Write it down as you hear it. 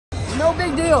No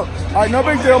big deal. All right, no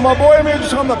big deal. My boy and me are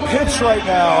just on the pitch right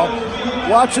now,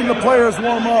 watching the players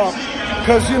warm up.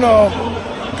 Because, you know,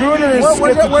 Gooners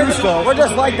get to do stuff. We're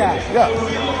just like that. Yeah.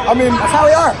 I mean, that's how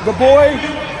we are. The boy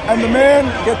and the man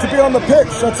get to be on the pitch.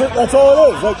 That's it. That's all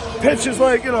it is. Like, pitch is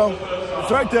like, you know, it's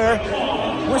right there.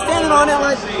 We're standing on it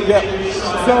like... Yeah.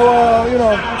 So, you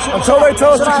know, until they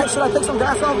tell us... Should I pick some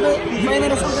grass off of it? Frame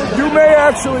it or something? You may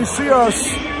actually see us,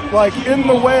 like, in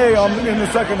the way in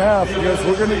the second half, because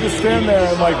we're going to just stand there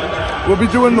and, like, we'll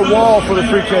be doing the wall for the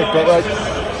free kick. But, like,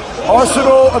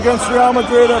 Arsenal against Real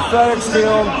Madrid at FedEx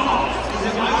Field.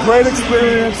 Great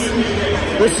experience.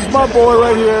 This is my boy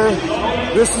right here.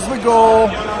 This is the goal.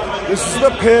 This is the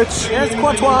pitch. There's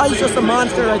Courtois. He's just a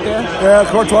monster right there. Yeah,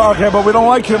 Courtois. Okay, but we don't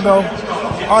like him, though.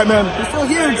 All right, man. He's still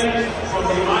huge.